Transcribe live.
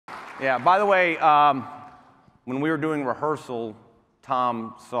Yeah, by the way, when we were doing rehearsal,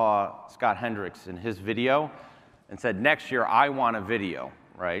 Tom saw Scott Hendricks in his video and said, next year, I want a video,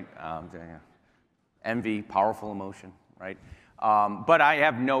 right? Envy, powerful emotion, right? But I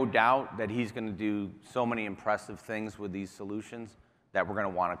have no doubt that he's going to do so many impressive things with these solutions that we're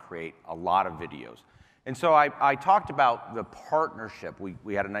going to want to create a lot of videos. And so I talked about the partnership.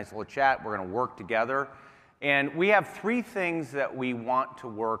 We had a nice little chat. We're going to work together. And we have 3 things that we want to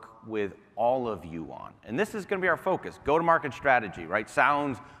work with all of you on. And this is going to be our focus. Go-to-market strategy, right?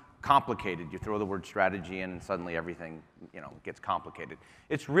 Sounds complicated. You throw the word strategy in and suddenly everything, gets complicated.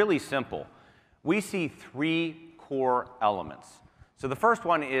 It's really simple. We see 3 core elements. So the first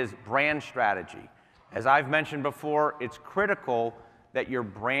one is brand strategy. As I've mentioned before, it's critical that your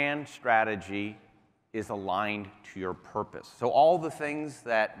brand strategy is aligned to your purpose. So all the things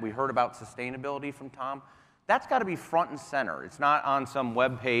that we heard about sustainability from Tom, that's got to be front and center. It's not on some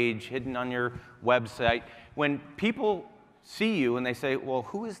web page hidden on your website. When people see you and they say, well,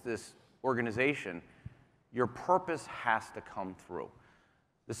 who is this organization? Your purpose has to come through.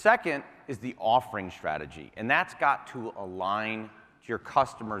 The second is the offering strategy, and that's got to align to your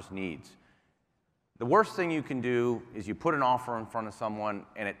customers' needs. The worst thing you can do is you put an offer in front of someone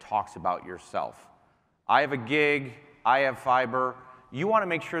and it talks about yourself. I have a gig, I have fiber. You want to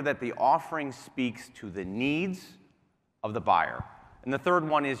make sure that the offering speaks to the needs of the buyer. And the third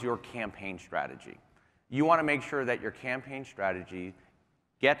one is your campaign strategy. You want to make sure that your campaign strategy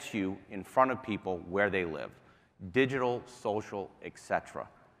gets you in front of people where they live, digital, social, etc.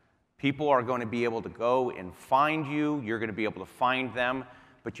 People are going to be able to go and find you. You're going to be able to find them.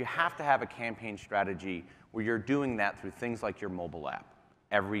 But you have to have a campaign strategy where you're doing that through things like your mobile app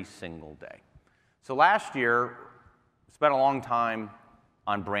every single day. So last year, spent a long time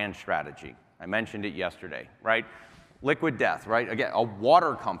on brand strategy. I mentioned it yesterday, right? Liquid Death, right? Again, a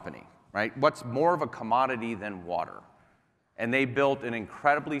water company, right? What's more of a commodity than water? And they built an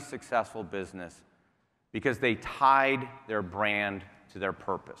incredibly successful business because they tied their brand to their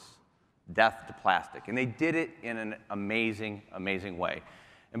purpose, death to plastic. And they did it in an amazing, amazing way.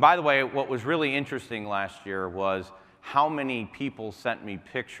 And by the way, what was really interesting last year was how many people sent me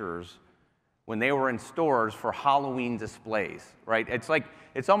pictures when they were in stores for Halloween displays, right?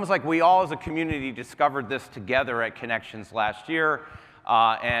 It's almost like we all as a community discovered this together at Connections last year,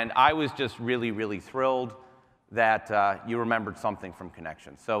 and I was just really, really thrilled that you remembered something from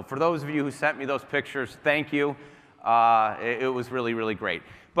Connections. So for those of you who sent me those pictures, thank you. It was really, really great.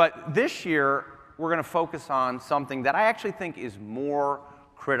 But this year, we're going to focus on something that I actually think is more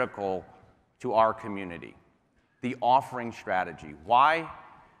critical to our community, the offering strategy. Why?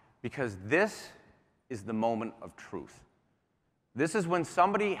 Because this is the moment of truth. This is when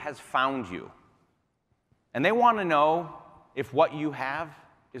somebody has found you, and they want to know if what you have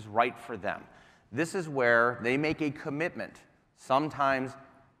is right for them. This is where they make a commitment, sometimes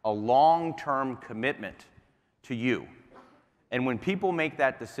a long-term commitment to you. And when people make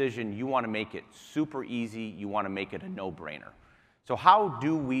that decision, you want to make it super easy. You want to make it a no-brainer. So how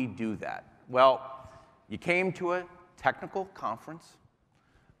do we do that? Well, you came to a technical conference.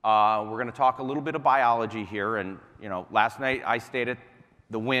 We're going to talk a little bit of biology here, and last night I stayed at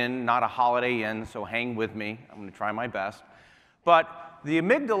the Wynn, not a Holiday Inn, so hang with me. I'm going to try my best. But the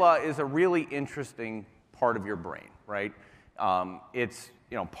amygdala is a really interesting part of your brain, right? It's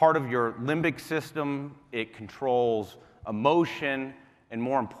part of your limbic system. It controls emotion and,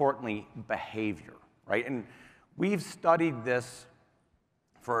 more importantly, behavior, right? And we've studied this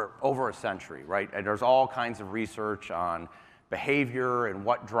for over a century, right? And there's all kinds of research on behavior and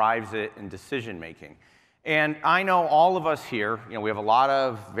what drives it and decision making. And I know all of us here, we have a lot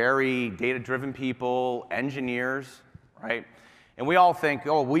of very data-driven people, engineers, right? And we all think,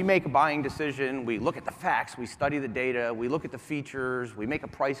 oh, we make a buying decision, we look at the facts, we study the data, we look at the features, we make a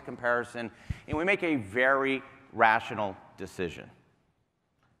price comparison, and we make a very rational decision.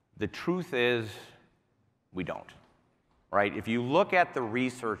 The truth is, we don't, right? If you look at the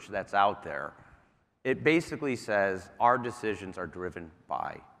research that's out there, it basically says our decisions are driven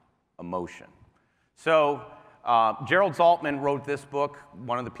by emotion. So Gerald Zaltman wrote this book,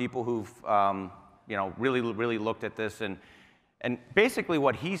 one of the people who've really looked at this, and basically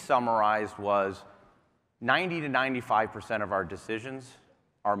what he summarized was 90 to 95% of our decisions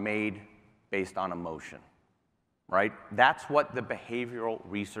are made based on emotion, right? That's what the behavioral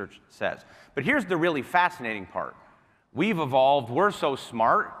research says. But here's the really fascinating part. We've evolved, we're so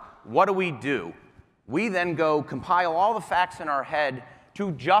smart, what do? We then go compile all the facts in our head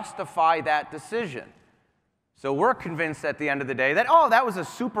to justify that decision. So we're convinced at the end of the day that, oh, that was a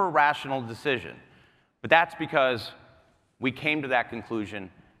super rational decision. But that's because we came to that conclusion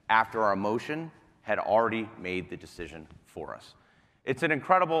after our emotion had already made the decision for us. It's an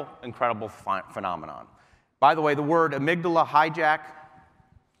incredible, incredible phenomenon. By the way, the word amygdala hijack,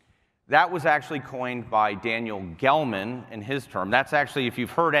 that was actually coined by Daniel Gellman in his term. That's actually, if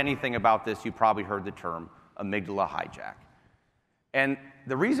you've heard anything about this, you probably heard the term amygdala hijack. And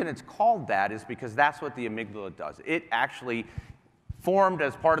the reason it's called that is because that's what the amygdala does. It actually formed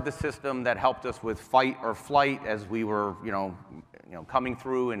as part of the system that helped us with fight or flight as we were, coming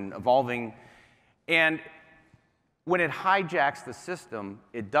through and evolving. And when it hijacks the system,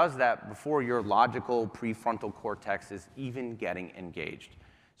 it does that before your logical prefrontal cortex is even getting engaged.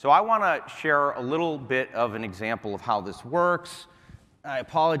 So I want to share a little bit of an example of how this works. I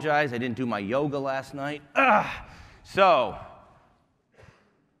apologize, I didn't do my yoga last night. So,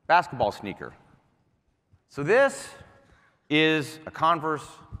 basketball sneaker. So this is a Converse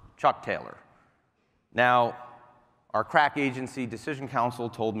Chuck Taylor. Now, our crack agency Decision Council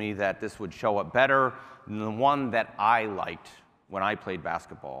told me that this would show up better than the one that I liked when I played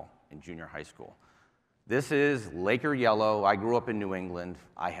basketball in junior high school. This is Laker yellow. I grew up in New England.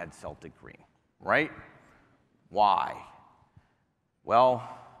 I had Celtic green, right? Why? Well,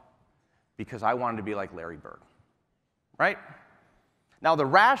 because I wanted to be like Larry Bird, right? Now, the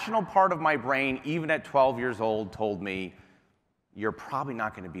rational part of my brain, even at 12 years old, told me, you're probably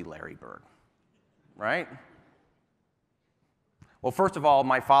not going to be Larry Bird, right? Well, first of all,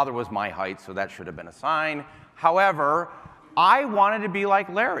 my father was my height, so that should have been a sign. However, I wanted to be like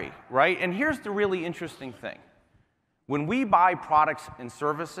Larry, right? And here's the really interesting thing. When we buy products and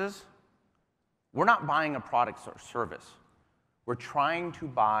services, we're not buying a product or service. We're trying to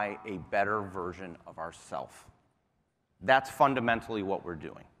buy a better version of ourselves. That's fundamentally what we're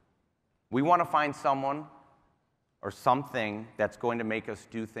doing. We want to find someone or something that's going to make us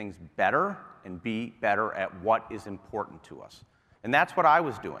do things better and be better at what is important to us. And that's what I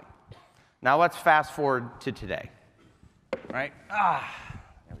was doing. Now let's fast forward to today. Right?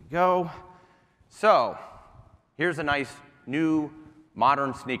 There we go. So, here's a nice new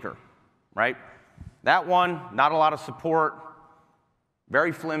modern sneaker, right? That one, not a lot of support,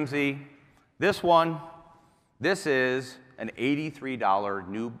 very flimsy. This one, this is an $83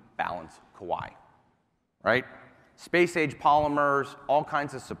 New Balance Kawhi, right? Space-age polymers, all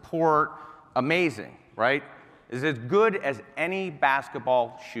kinds of support, amazing, right? It's as good as any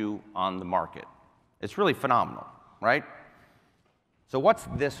basketball shoe on the market. It's really phenomenal, right? So what's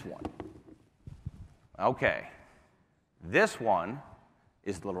this one? Okay, this one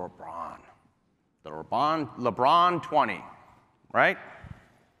is the LeBron. The LeBron 20, right?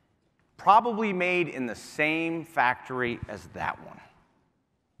 Probably made in the same factory as that one,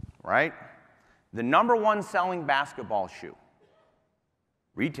 right? The #1 selling basketball shoe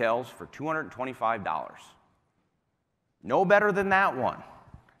retails for $225. No better than that one.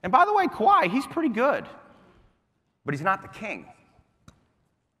 And by the way, Kawhi, he's pretty good, but he's not the king.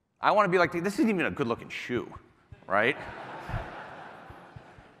 I want to be like, this isn't even a good-looking shoe, right?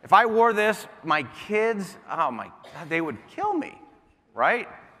 If I wore this, my kids, oh my God, they would kill me, right?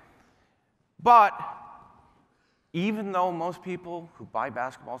 But even though most people who buy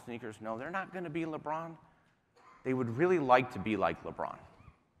basketball sneakers know they're not going to be LeBron, they would really like to be like LeBron.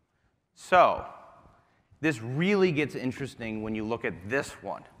 So, this really gets interesting when you look at this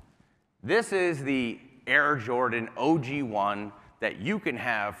one. This is the Air Jordan OG1 that you can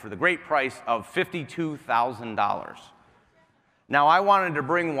have for the great price of $52,000. Now, I wanted to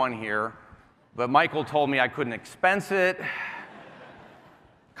bring one here, but Michael told me I couldn't expense it.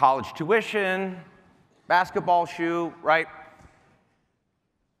 College tuition, basketball shoe, right?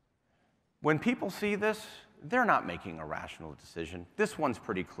 When people see this, they're not making a rational decision. This one's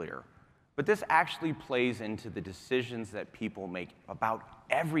pretty clear. But this actually plays into the decisions that people make about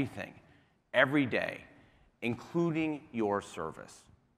everything, every day, including your service.